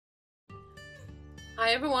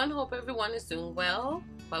Hi everyone, hope everyone is doing well.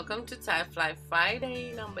 Welcome to Tie Fly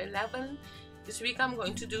Friday number 11. This week I'm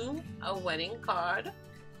going to do a wedding card.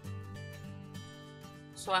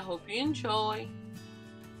 So I hope you enjoy.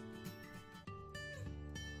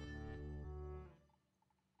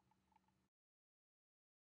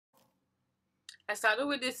 I started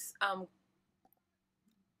with this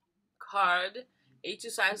card, A2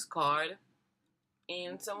 size card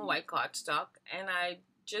in some white cardstock, and I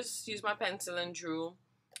just used my pencil and drew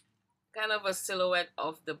kind of a silhouette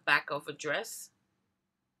of the back of a dress.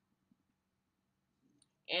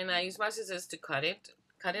 And I used my scissors to cut it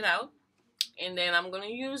out. And then I'm gonna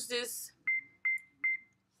use this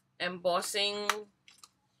embossing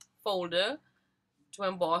folder to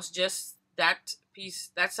emboss just that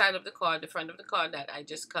piece, that side of the card, the front of the card that I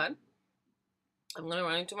just cut. I'm going to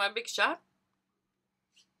run into my Big Shot,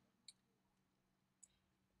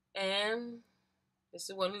 and this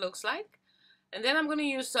is what it looks like. And then I'm going to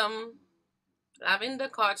use some lavender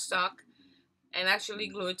cardstock and actually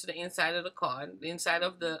glue it to the inside of the card, the inside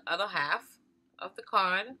of the other half of the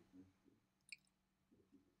card,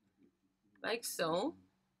 like so.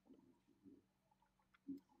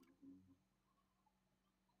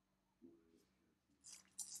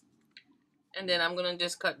 And then I'm going to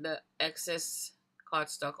just cut the excess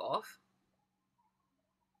cardstock off.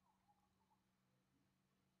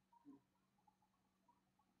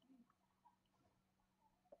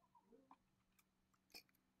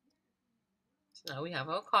 So now we have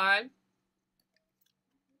our card.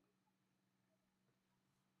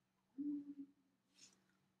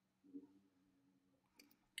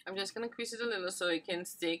 I'm just going to crease it a little so it can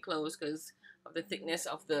stay closed because of the thickness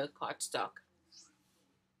of the cardstock.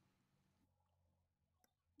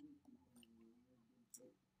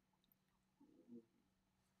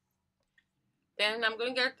 Then I'm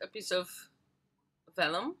going to get a piece of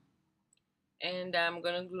vellum, and I'm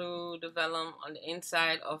going to glue the vellum on the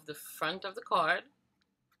inside of the front of the card.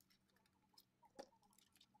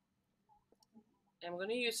 I'm going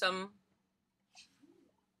to use some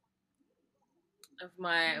of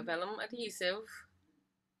my vellum adhesive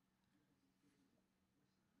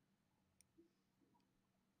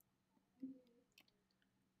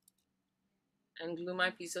and glue my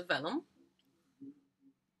piece of vellum.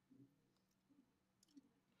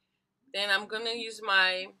 Then I'm going to use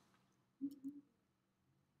my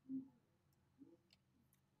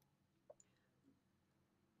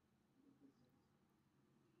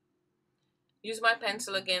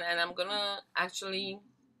pencil again, and I'm going to actually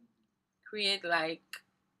create like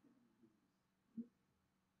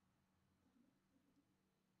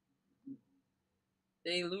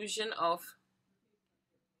the illusion of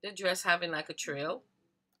the dress having like a trail.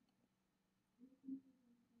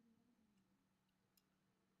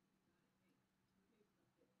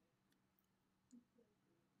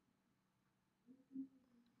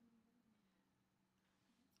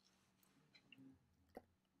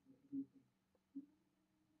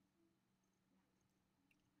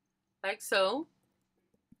 Like so.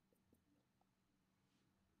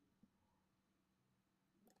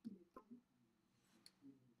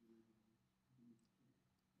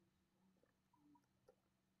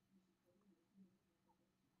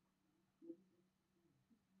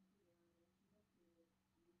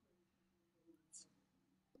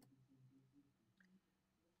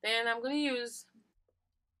 Then I'm going to use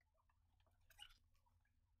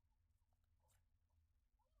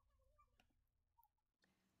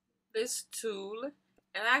this tool,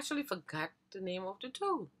 and I actually forgot the name of the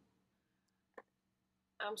tool.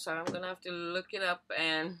 I'm sorry, I'm going to have to look it up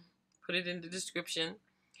and put it in the description.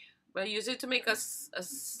 But I use it to make a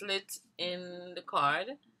slit in the card,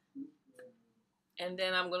 and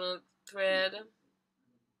then I'm going to thread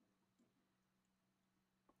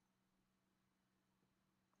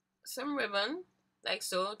some ribbon like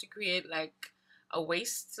so to create like a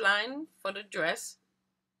waistline for the dress.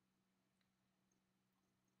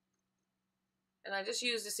 And I just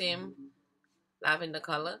use the same lavender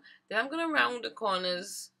color. Then I'm going to round the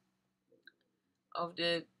corners of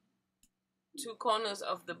the two corners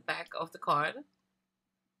of the back of the card,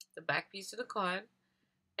 the back piece of the card,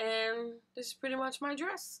 and this is pretty much my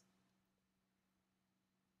dress.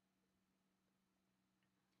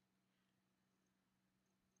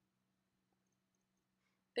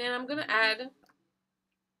 Then I'm going to add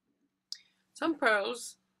some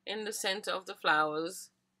pearls in the center of the flowers.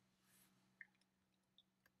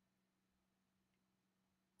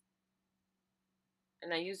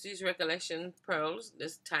 And I use these Recollection pearls,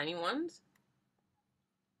 these tiny ones.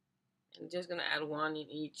 I'm just going to add one in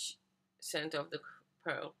each center of the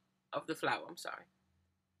pearl, of the flower, I'm sorry.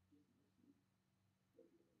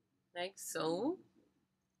 Like so.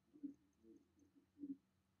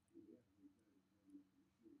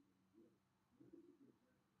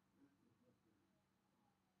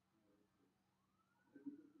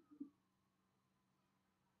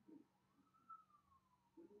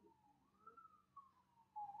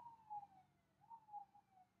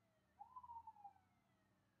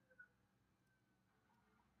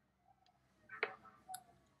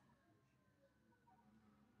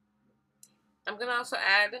 gonna also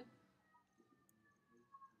add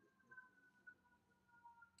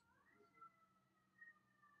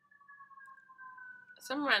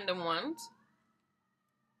some random ones.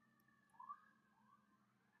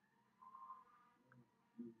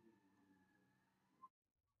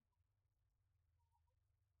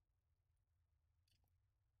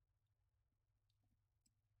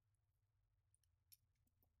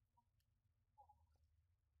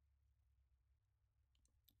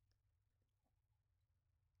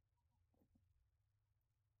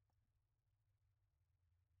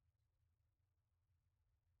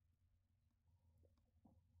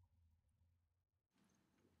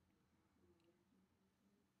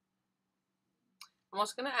 I'm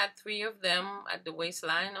also gonna add 3 of them at the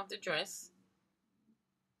waistline of the dress,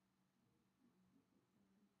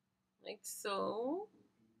 like so.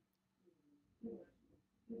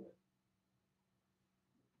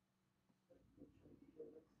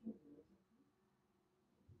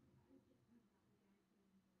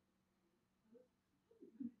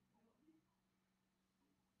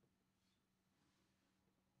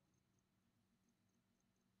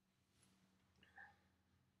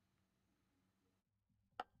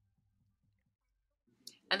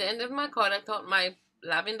 At the end of my card, I thought my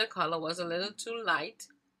lavender color was a little too light,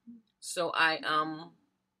 so I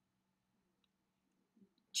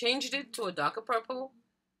changed it to a darker purple.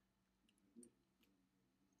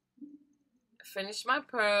 Finished my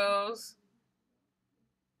pearls,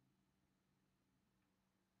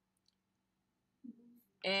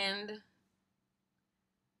 and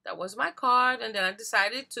that was my card. And then I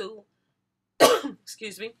decided to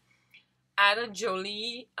excuse me, add a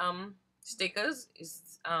Jolie stickers. It's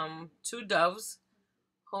 2 doves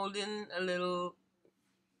holding a little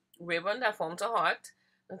ribbon that forms a heart.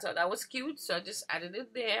 And so that was cute, so I just added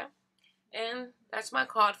it there. And that's my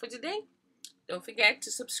card for today. Don't forget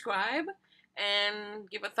to subscribe and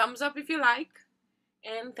give a thumbs up if you like.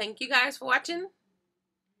 And thank you guys for watching.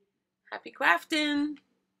 Happy crafting!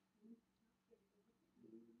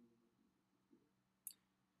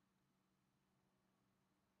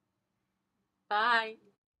 Bye!